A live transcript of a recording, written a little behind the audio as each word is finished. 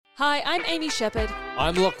Hi, I'm Amy Sheppard,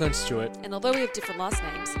 I'm Lachlan Stuart. and although we have different last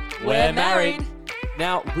names, We're married.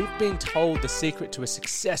 Now, we've been told the secret to a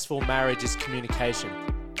successful marriage is communication.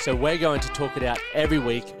 So we're going to talk it out every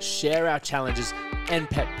week, share our challenges and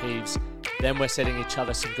pet peeves. Then we're setting each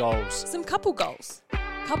other some goals. Some couple goals.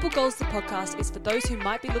 Couple Goals, the podcast, is for those who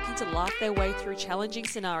might be looking to laugh their way through challenging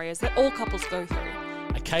scenarios that all couples go through.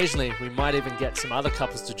 Occasionally, we might even get some other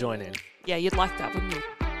couples to join in. Yeah, you'd like that, wouldn't you?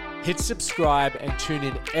 Hit subscribe and tune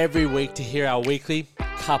in every week to hear our weekly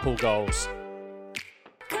couple goals.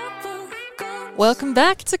 Welcome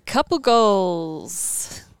back to Couple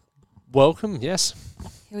Goals. Welcome, yes.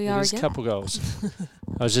 Here we It are is again. couple goals.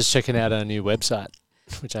 I was just checking out our new website,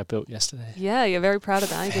 which I built yesterday. Yeah, you're very proud of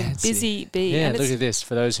that. You've been Fancy. busy bee. Yeah, and look it's, at this.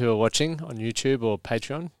 For those who are watching on YouTube or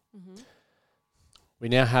Patreon, Mhm. we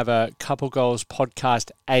now have a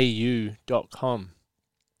couplegoalspodcastau.com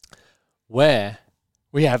where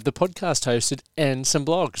we have the podcast hosted and some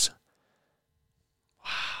blogs.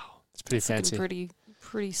 Wow, it's pretty it's looking fancy.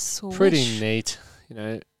 pretty swish. Pretty neat. You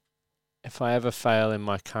know, if I ever fail in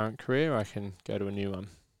my current career, I can go to a new one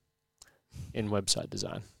in website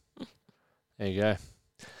design. There you go.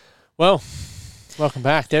 Well, welcome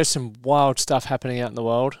back. There's some wild stuff happening out in the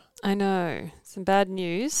world. I know. Some bad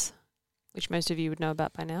news, which most of you would know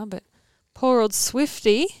about by now, but poor old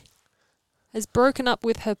Swiftie has broken up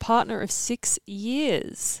with her partner of 6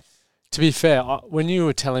 years. To be fair, when you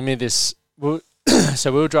were telling me this,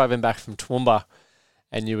 so we were driving back from Toowoomba,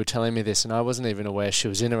 and you were telling me this, and I wasn't even aware she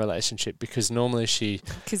was in a relationship because normally she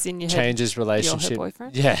Because in your head, changes you're her relationship.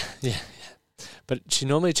 boyfriend? Yeah. But she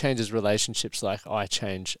normally changes relationships like I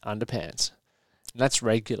change underpants. And that's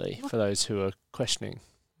regularly for those who are questioning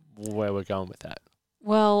where we're going with that.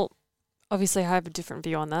 Well, obviously I have a different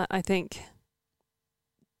view on that. I think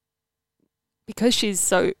because she's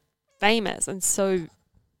so famous and so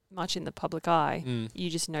much in the public eye, you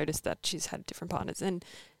just notice that she's had different partners. And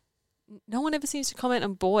no one ever seems to comment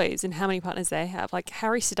on boys and how many partners they have. Like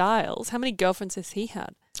Harry Styles, how many girlfriends has he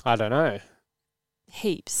had? I don't know.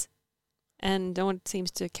 Heaps. And no one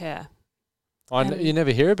seems to care. You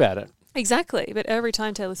never hear about it. Exactly. But every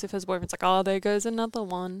time Taylor Swift has a boyfriend, it's like, oh, there goes another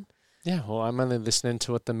one. Yeah, well, I'm only listening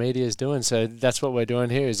to what the media is doing, so that's what we're doing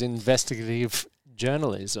here is investigative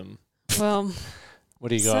journalism. Well, What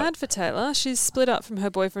do you got? sad for Taylor. She's split up from her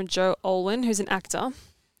boyfriend, Joe Alwyn, who's an actor.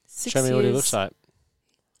 6 Show me what he years. looks like.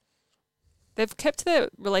 They've kept their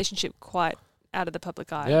relationship quite out of the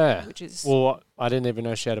public eye. Yeah. Which is Well, I didn't even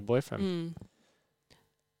know she had a boyfriend.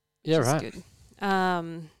 Yeah, which is right. good.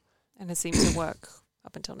 And it seems to work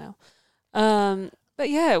up until now. But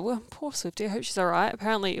yeah, well, poor Swiftie. I hope she's all right.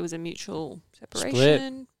 Apparently, it was a mutual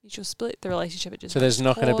separation, mutual split. The relationship had just. So there's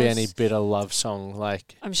not going to be any paused. bitter love song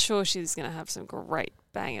like... I'm sure she's going to have some great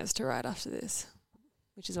bangers to write after this,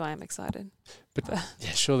 which is why I'm excited. But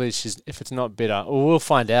yeah, surely if it's not bitter, well, we'll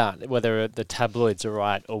find out whether the tabloids are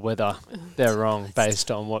right or whether they're wrong based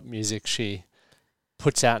on what music she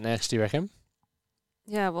puts out next, do you reckon?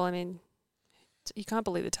 Yeah, well, I mean, you can't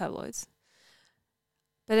believe the tabloids.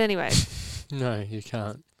 But anyway, No, you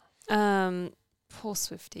can't. poor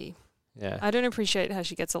Swiftie. Yeah. I don't appreciate how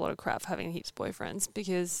she gets a lot of crap for having heaps of boyfriends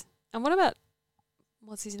because... And what about...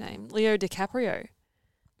 What's his name? Leo DiCaprio.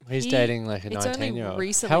 He's dating like a It's only 19-year-old.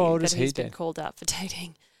 recently How old that is he he's been dating? called out for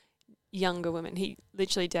dating younger women. He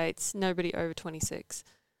literally dates nobody over 26.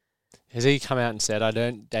 Has he come out and said, I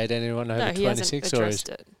don't date anyone over No, he hasn't 26? Or is... addressed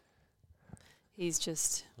it. He's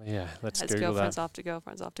just Yeah, let's has Google girlfriends that. after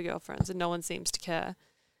girlfriends after girlfriends, and no one seems to care.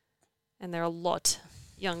 And they're a lot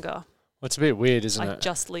younger, Well, it's a bit weird, isn't like it?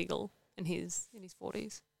 just legal, and he's in his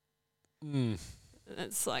 40s. Mm, And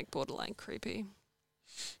it's like borderline creepy.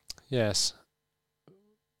 yes.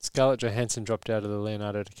 Scarlett Johansson dropped out of the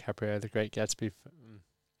Leonardo DiCaprio, The Great Gatsby.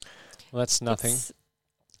 Well, that's nothing.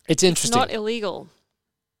 It's interesting. It's not illegal,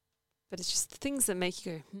 but it's just the things that make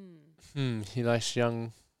you go, He likes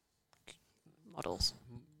young... models.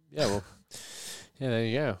 Yeah, well, yeah, there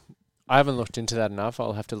you go. I haven't looked into that enough.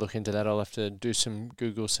 I'll have to look into that. I'll have to do some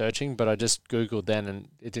Google searching, but I just Googled then and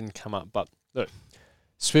it didn't come up. But look,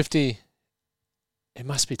 Swiftie, it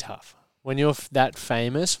must be tough. When you're that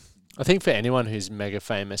famous, I think for anyone who's mega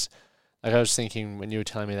famous, like I was thinking when you were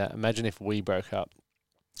telling me that, imagine if we broke up.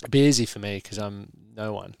 It'd be easy for me because I'm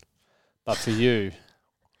no one. But for you,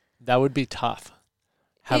 that would be tough.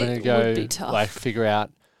 Having It to go, would be tough. like, figure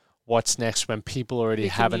out what's next when people already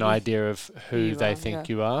Picking have an you idea of who you they are, think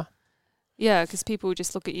yeah. you are. Yeah, because people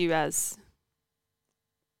just look at you as,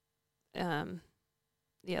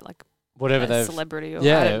 like Whatever a they've... celebrity. Or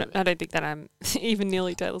Yeah. I don't think that I'm even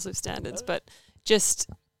nearly Taylor Swift standards, but just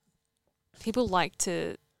people like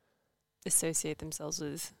to associate themselves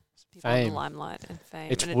with people in fame. the limelight and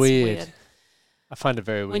fame. It's and weird. I find it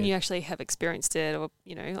very weird. When you actually have experienced it, or,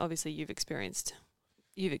 obviously you've experienced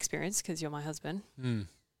because you're my husband. Mm.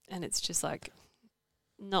 And it's just like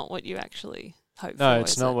not what you actually hope for. No,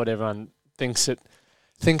 it's not what everyone thinks it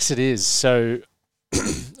is. So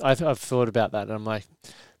I've thought about that, and I'm like,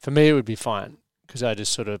 for me it would be fine because I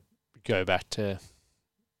just sort of go back to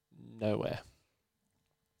nowhere.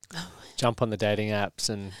 Jump on the dating apps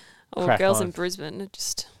and crack girls on. in Brisbane are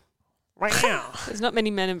just... Wow. There's not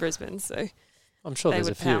many men in Brisbane, so I'm sure there's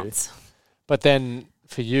a few. Pounce. But then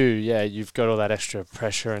for you, yeah, you've got all that extra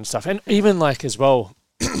pressure and stuff. And even like as well,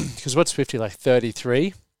 because what's 50, like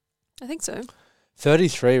 33? I think so.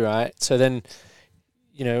 33, right? So then,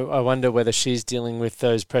 I wonder whether she's dealing with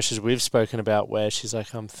those pressures we've spoken about where she's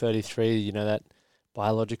like, I'm 33, that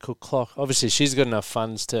biological clock. Obviously, she's got enough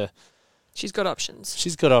funds to... She's got options.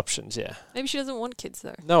 She's got options, yeah. Maybe she doesn't want kids,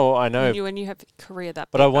 though. No, I know. When you have a career that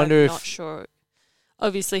big, but I wonder I'm not sure.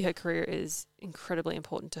 Obviously, her career is incredibly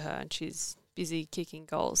important to her, and she's busy kicking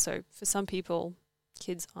goals. So for some people,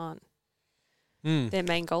 kids aren't their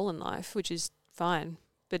main goal in life, which is fine.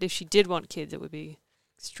 But if she did want kids, it would be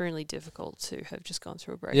extremely difficult to have just gone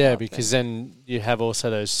through a breakup. Yeah, because then you have also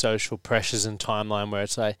those social pressures and timeline where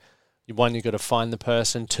it's like, one, you got to find the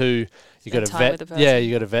person. Two, you got to vet. Yeah,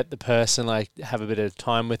 you got to vet the person. Like have a bit of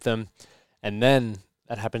time with them, and then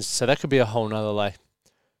that happens. So that could be a whole nother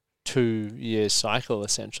 2-year cycle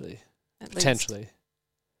essentially, potentially.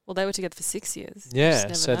 Well, they were together for 6 years.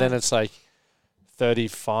 Yeah, so then it's like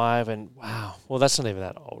 35, and wow. Well, that's not even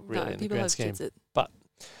that old, really, in the grand scheme. But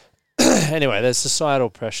anyway, there's societal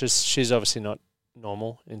pressures. She's obviously not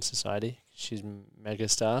normal in society. She's mega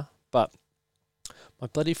star, but. My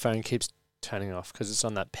bloody phone keeps turning off because it's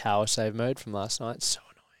on that power save mode from last night. It's so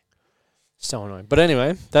annoying. So annoying. But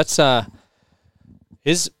anyway, that's, I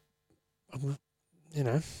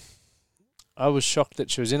was shocked that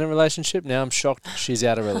she was in a relationship. Now I'm shocked she's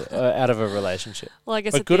out of a relationship. Well, I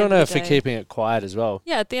guess but good on her for keeping it quiet as well.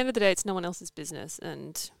 Yeah, at the end of the day, it's no one else's business.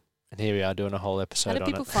 And here we are doing a whole episode on it. How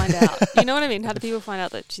do people find out? You know what I mean? How do people find out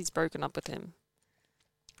that she's broken up with him?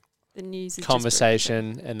 The news is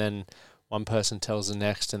conversation, and then... one person tells the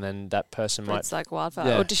next, and then that person might... It's like wildfire.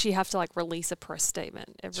 Yeah. Or does she have to release a press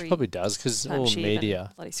statement every... She probably does, because all media...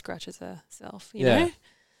 She bloody scratches herself, you know?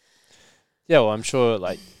 Yeah, well, I'm sure,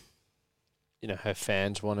 her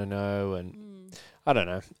fans want to know, and I don't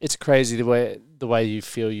know. It's crazy the way you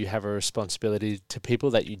feel you have a responsibility to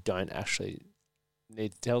people that you don't actually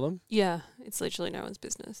need to tell them. Yeah, it's literally no one's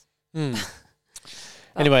business.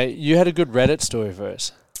 Anyway, you had a good Reddit story for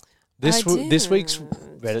us. This week's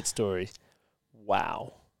Reddit story.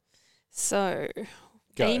 Wow. So,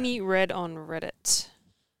 Go. Amy read on Reddit.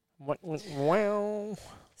 Wow.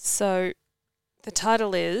 So, the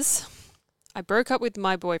title is, I broke up with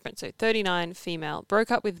my boyfriend, so 39 female,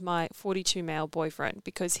 broke up with my 42 male boyfriend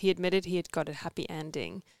because he admitted he had got a happy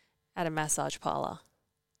ending at a massage parlour.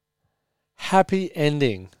 Happy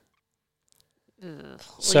ending. Ugh,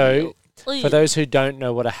 so, for those who don't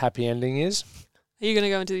know what a happy ending is... Are you going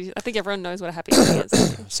to go into these? I think everyone knows what a happy ending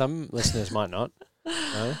is. Some listeners might not.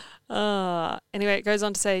 No? Anyway, it goes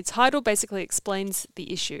on to say, title basically explains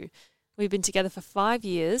the issue. We've been together for 5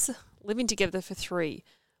 years, living together for 3.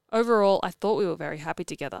 Overall, I thought we were very happy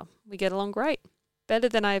together. We get along great. Better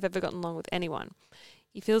than I have ever gotten along with anyone.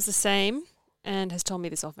 He feels the same and has told me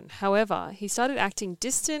this often. However, he started acting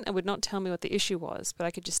distant and would not tell me what the issue was, but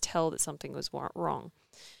I could just tell that something was wrong.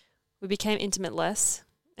 We became intimate less,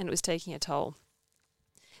 and it was taking a toll.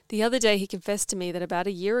 The other day, he confessed to me that about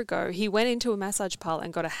a year ago, he went into a massage parlour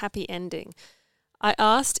and got a happy ending. I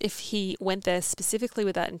asked if he went there specifically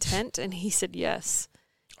with that intent, and he said yes.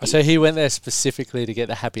 So he went there specifically to get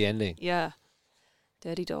the happy ending? Yeah.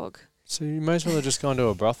 Dirty dog. So you might as well have just gone to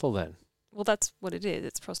a brothel then. Well, that's what it is.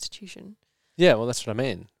 It's prostitution. Yeah, well, that's what I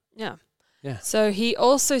mean. Yeah. Yeah. So he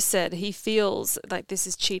also said he feels like this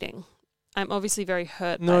is cheating. I'm obviously very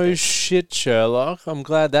hurt by No this. shit, Sherlock. I'm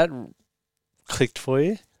glad that clicked for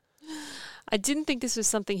you. I didn't think this was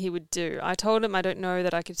something he would do. I told him I don't know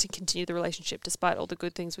that I could continue the relationship despite all the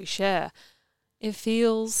good things we share. It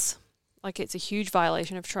feels like it's a huge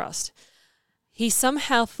violation of trust. He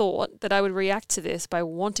somehow thought that I would react to this by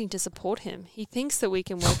wanting to support him. He thinks that we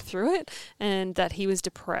can work through it and that he was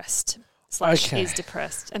depressed. He's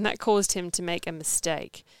depressed. And that caused him to make a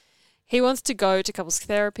mistake. He wants to go to couples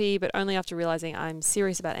therapy, but only after realizing I'm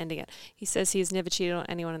serious about ending it. He says he has never cheated on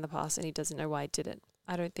anyone in the past and he doesn't know why he did it.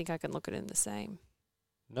 I don't think I can look at him the same.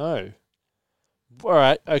 No. All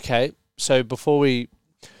right, okay. So before we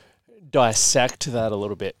dissect that a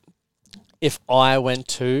little bit, if I went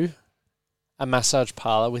to a massage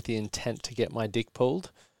parlour with the intent to get my dick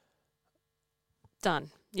pulled,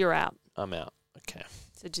 Done. You're out. I'm out. Okay.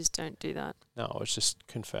 So just don't do that. No, I was just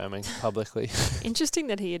confirming publicly. Interesting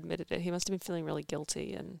that he admitted it. He must have been feeling really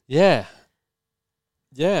guilty and Yeah.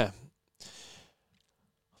 Yeah.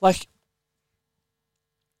 Like,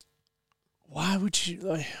 why would you,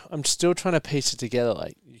 like, I'm still trying to piece it together.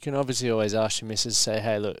 Like, you can obviously always ask your missus, say,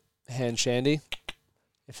 hey, look, hand shandy,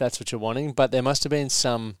 if that's what you're wanting. But there must have been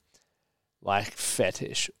some, like,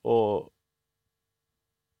 fetish or,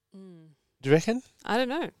 do you reckon? I don't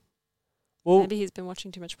know. Well, maybe he's been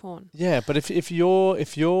watching too much porn. yeah, but if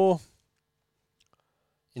your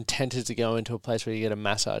intent is to go into a place where you get a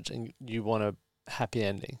massage and you want a happy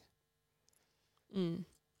ending.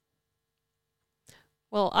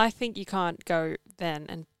 Well, I think you can't go then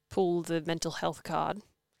and pull the mental health card.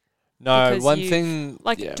 No, one thing...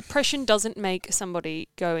 Like, yeah. depression doesn't make somebody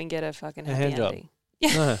go and get a fucking happy hand job. ending.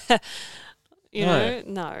 Yeah. No. You know?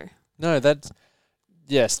 No. No, that's...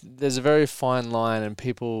 Yes, there's a very fine line, and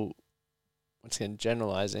people, once again,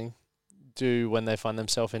 generalising, do, when they find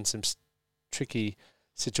themselves in some tricky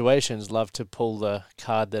situations, love to pull the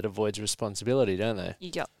card that avoids responsibility, don't they?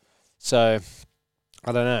 Yep. So,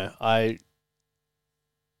 I don't know. I...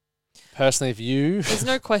 Personally, if you... There's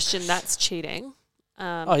no question that's cheating.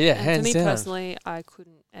 Oh, yeah, hands down. For me personally, I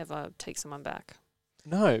couldn't ever take someone back.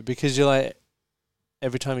 No, because you're like,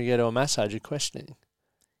 every time you go to a massage, you're questioning.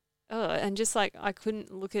 Oh, and just like, I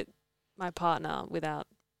couldn't look at my partner without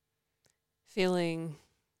feeling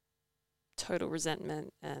total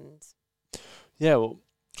resentment and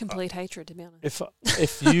complete hatred, to be honest.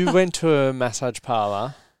 If you went to a massage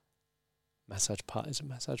parlour, is it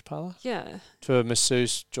massage parlour? Yeah. To a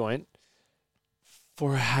masseuse joint,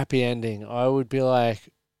 for a happy ending, I would be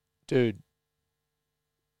like, dude,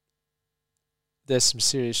 there's some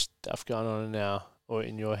serious stuff going on now or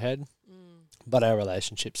in your head, but our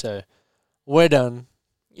relationship, so we're done.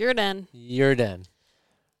 You're done. You're done.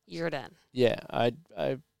 You're done. Yeah, I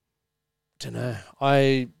don't know.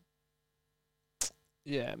 I'm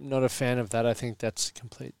not a fan of that. I think that's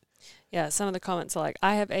complete. Yeah, some of the comments are like,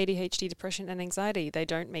 I have ADHD, depression, and anxiety. They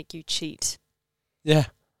don't make you cheat. Yeah.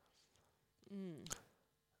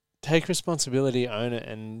 Take responsibility, own it,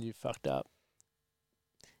 and you fucked up.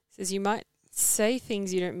 Says you might say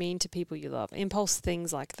things you don't mean to people you love, impulse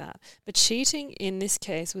things like that. But cheating in this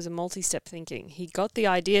case was a multi-step thinking. He got the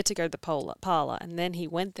idea to go to the parlour, and then he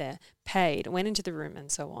went there, paid, went into the room,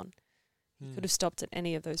 and so on. He could have stopped at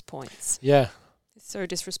any of those points. Yeah. It's so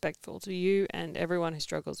disrespectful to you and everyone who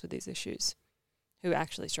struggles with these issues, who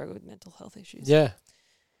actually struggle with mental health issues. Yeah.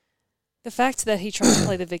 The fact that he tried to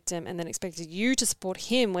play the victim and then expected you to support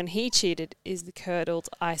him when he cheated is the curdled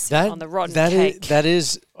icing on the rotten cake. That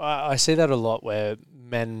is, I see that a lot where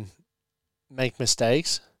men make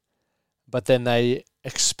mistakes, but then they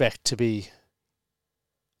expect to be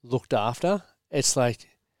looked after. It's like,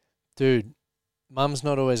 dude, mum's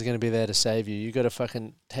not always going to be there to save you. You got to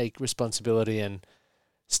fucking take responsibility and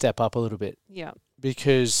step up a little bit. Yeah.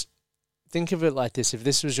 Because think of it like this. If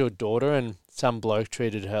this was your daughter and some bloke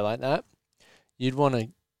treated her like that, you'd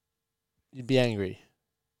be angry.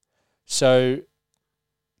 So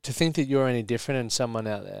to think that you're any different and someone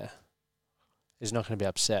out there is not going to be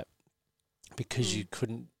upset because you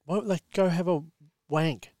couldn't, go have a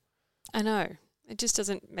wank. I know. It just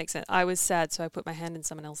doesn't make sense. I was sad, so I put my hand in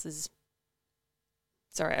someone else's.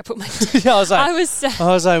 Sorry, I put my. Yeah, I was sad. I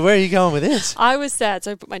was like, where are you going with this? I was sad,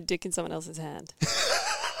 so I put my dick in someone else's hand.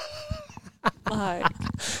 Like,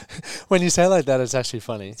 when you say it like that, it's actually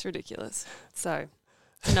funny. It's ridiculous. So,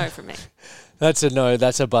 it's a no from me. That's a no.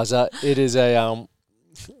 That's a buzzer. It is a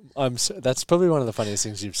that's probably one of the funniest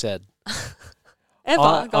things you've said.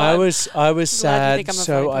 Ever. I was sad,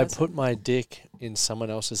 so I person. put my dick in someone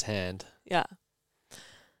else's hand. Yeah.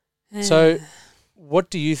 So, what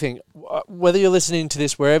do you think? Whether you're listening to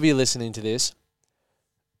this, wherever you're listening to this,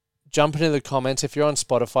 jump into the comments. If you're on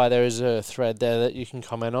Spotify, there is a thread there that you can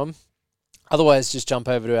comment on. Otherwise, just jump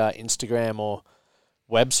over to our Instagram or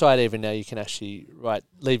website. Even now, you can actually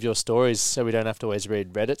leave your stories, so we don't have to always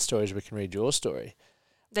read Reddit stories. We can read your story.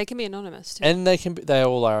 They can be anonymous too. And they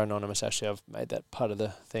all are anonymous. Actually, I've made that part of the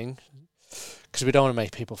thing because we don't want to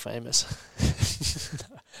make people famous.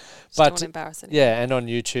 But don't want to embarrass anyone. Yeah, and on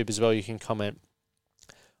YouTube as well, you can comment,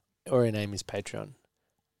 or in Amy's Patreon.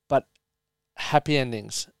 But happy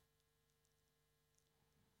endings.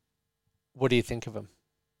 What do you think of them?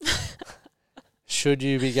 Should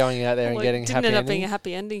you be going out there and getting happy ending? It didn't end up being a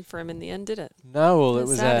happy ending for him in the end, did it? No, well, it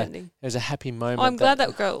was a happy moment. Oh, I'm glad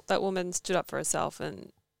that woman stood up for herself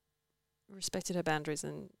and respected her boundaries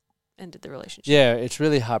and ended the relationship. Yeah, it's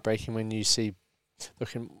really heartbreaking when you see,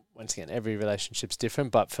 once again, every relationship's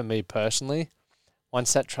different, but for me personally,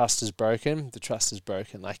 once that trust is broken, the trust is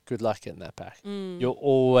broken. Like, good luck getting that back. Mm. You're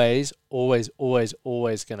always, always, always,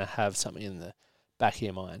 always going to have something in the back of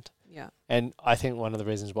your mind. Yeah. And I think one of the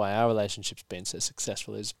reasons why our relationship's been so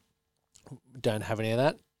successful is we don't have any of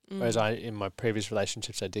that. Whereas in my previous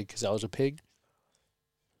relationships, I did because I was a pig.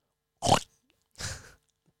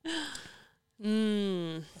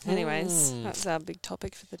 Anyways, that's our big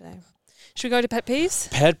topic for the day. Should we go to pet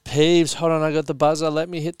peeves? Pet peeves. Hold on, I got the buzzer. Let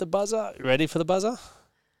me hit the buzzer. You ready for the buzzer?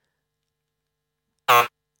 Oh,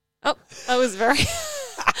 that was very...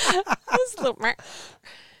 that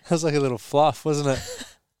was like a little fluff, wasn't it?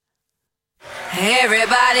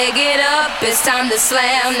 Everybody get up, it's time to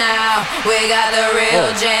slam now. We got the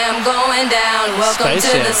real jam going down. Welcome Space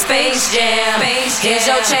to Jam. the Space Jam. Here's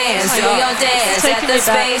your chance, do your dance at the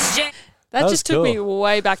Space Jam. That was just took me cool.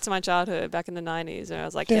 way back to my childhood, back in the 90s, and I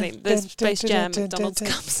was like getting the Space Jam McDonald's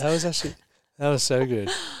cups. That was so good.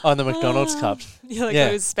 Oh, and the McDonald's cups.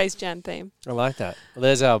 It was Space Jam theme. I like that. Well,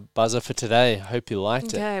 there's our buzzer for today. Hope you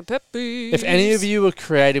liked it. Okay, pet peeves. If any of you were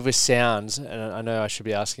creative with sounds, and I know I should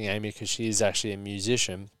be asking Amy because she is actually a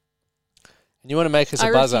musician, and you want to make us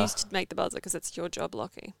a buzzer. I refuse to make the buzzer because it's your job,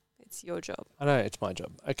 Lockie. It's your job. I know, it's my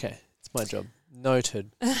job. Okay, it's my job.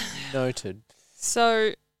 Noted. Noted.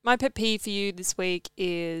 So my pet peeve for you this week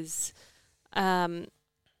is not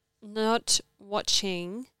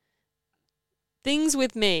watching things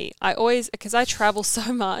with me. I always, because I travel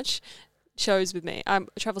so much, shows with me. I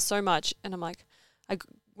travel so much, and I'm like, I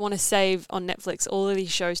want to save on Netflix all of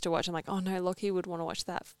these shows to watch. I'm like, oh no, Lockie would want to watch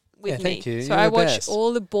that with me. Thank you. So You're I the watch best.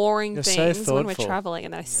 all the boring You're so things when we're thoughtful. traveling,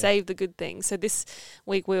 and then I save the good things. So this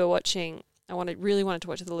week we were watching. Really wanted to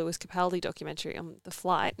watch the Lewis Capaldi documentary on the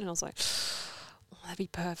flight, and I was like, oh, that'd be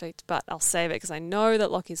perfect, but I'll save it because I know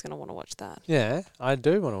that Lockie's going to want to watch that. Yeah, I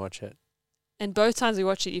do want to watch it. And both times we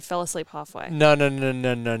watched it, you fell asleep halfway. No.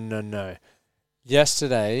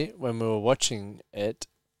 Yesterday, when we were watching it,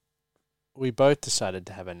 we both decided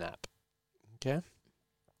to have a nap. Okay?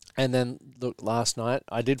 And then, look, last night,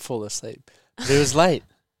 I did fall asleep. But it was late.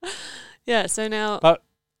 Yeah, so now But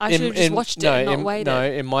I should have just watched it and not waited. No,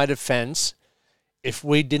 in my defense, if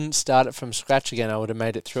we didn't start it from scratch again, I would have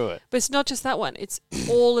made it through it. But it's not just that one. It's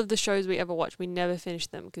all of the shows we ever watched. We never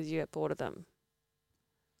finished them because you get bored of them.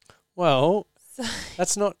 Well,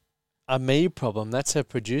 that's not a me problem. That's a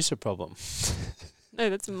producer problem. No,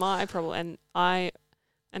 that's my problem. And I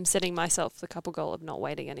am setting myself the couple goal of not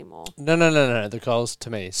waiting anymore. No. The goal's to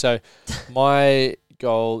me. So my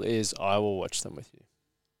goal is I will watch them with you.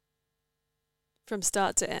 From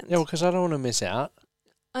start to end. Yeah, well, because I don't want to miss out.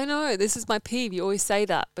 I know. This is my peeve. You always say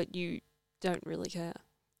that, but you don't really care.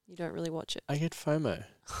 You don't really watch it. I get FOMO.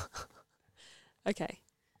 Okay.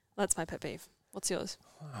 That's my pet peeve. What's yours?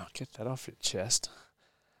 Oh, get that off your chest.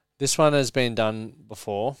 This one has been done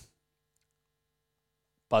before.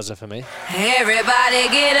 Buzzer for me. Everybody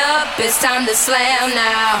get up, it's time to slam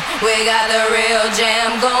now. We got the real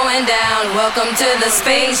jam going down. Welcome to the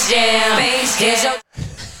Space Jam. Here's your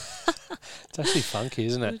It's actually funky,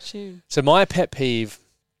 isn't What it? a tune. So my pet peeve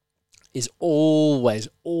is always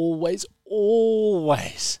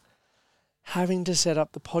having to set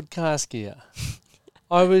up the podcast gear.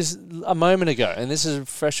 I was a moment ago, and this is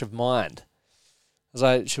fresh of mind. I was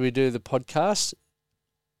like, should we do the podcast?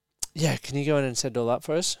 Yeah, can you go in and set it all up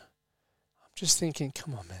for us? I'm just thinking,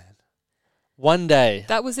 come on, man. One day.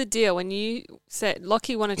 That was a deal. When you said,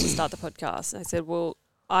 Lockie wanted to start the podcast, I said, well,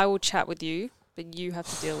 I will chat with you, but you have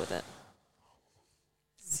to deal with it.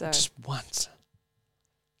 So Just once.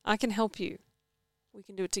 I can help you. We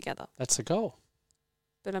can do it together. That's the goal.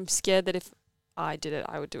 But I'm scared that if I did it,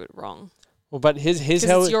 I would do it wrong. Well, but here's Because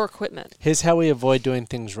how it's your equipment. Here's how we avoid doing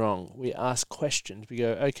things wrong. We ask questions. We go,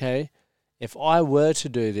 okay, if I were to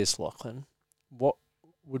do this, Lachlan, what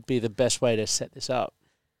would be the best way to set this up?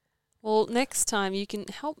 Well, next time you can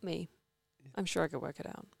help me. I'm sure I could work it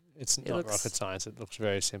out. It's It not looks rocket science. It looks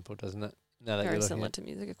very simple, doesn't it? Now that Very you're looking similar at to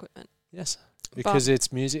music equipment. Yes, because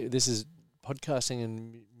it's music. This is podcasting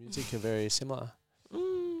and music are very similar.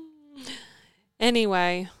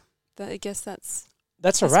 Anyway, I guess that's a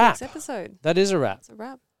this wrap. week's episode. That is a wrap. It's a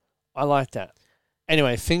wrap. I like that.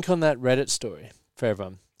 Anyway, think on that Reddit story for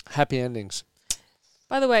everyone. Happy endings.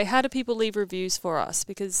 By the way, how do people leave reviews for us?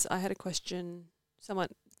 Because I had a question.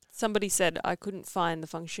 Somebody said I couldn't find the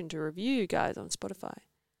function to review you guys on Spotify.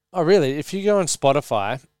 Oh, really? If you go on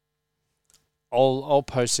Spotify, I'll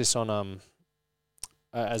post this on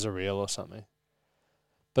as a reel or something.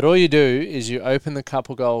 But all you do is you open the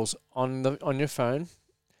couple goals on your phone,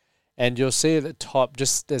 and you'll see at the top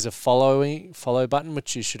there's a follow button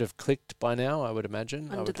which you should have clicked by now, I would imagine.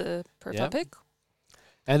 Under the profile pic.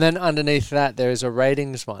 And then underneath that there is a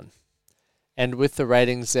ratings one. And with the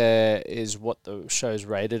ratings, there is what the show's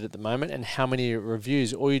rated at the moment and how many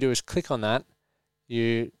reviews. All you do is click on that.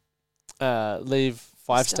 You leave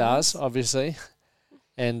 5 stars, obviously,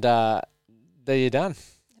 and there you're done.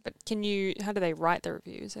 But how do they write the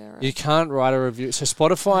reviews? You can't write a review. So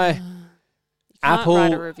Spotify,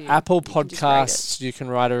 Apple Podcasts, you can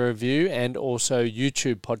write a review, and also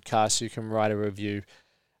YouTube Podcasts, you can write a review.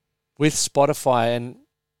 With Spotify, and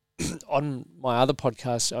on my other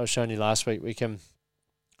podcast I was showing you last week, we can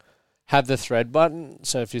have the thread button.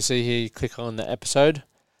 So if you see here, you click on the episode.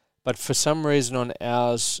 But for some reason on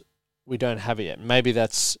ours, we don't have it yet. Maybe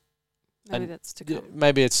that's to come.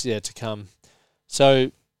 Maybe it's to come.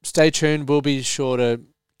 So stay tuned. We'll be sure to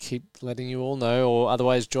keep letting you all know, or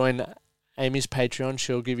otherwise join Amy's Patreon.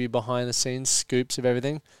 She'll give you behind the scenes scoops of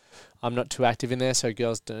everything. I'm not too active in there, so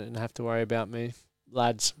girls don't have to worry about me.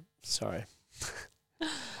 Lads, sorry.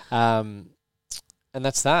 And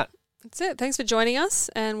that's that. That's it. Thanks for joining us,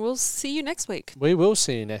 and we'll see you next week. We will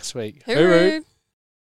see you next week. Hooroo.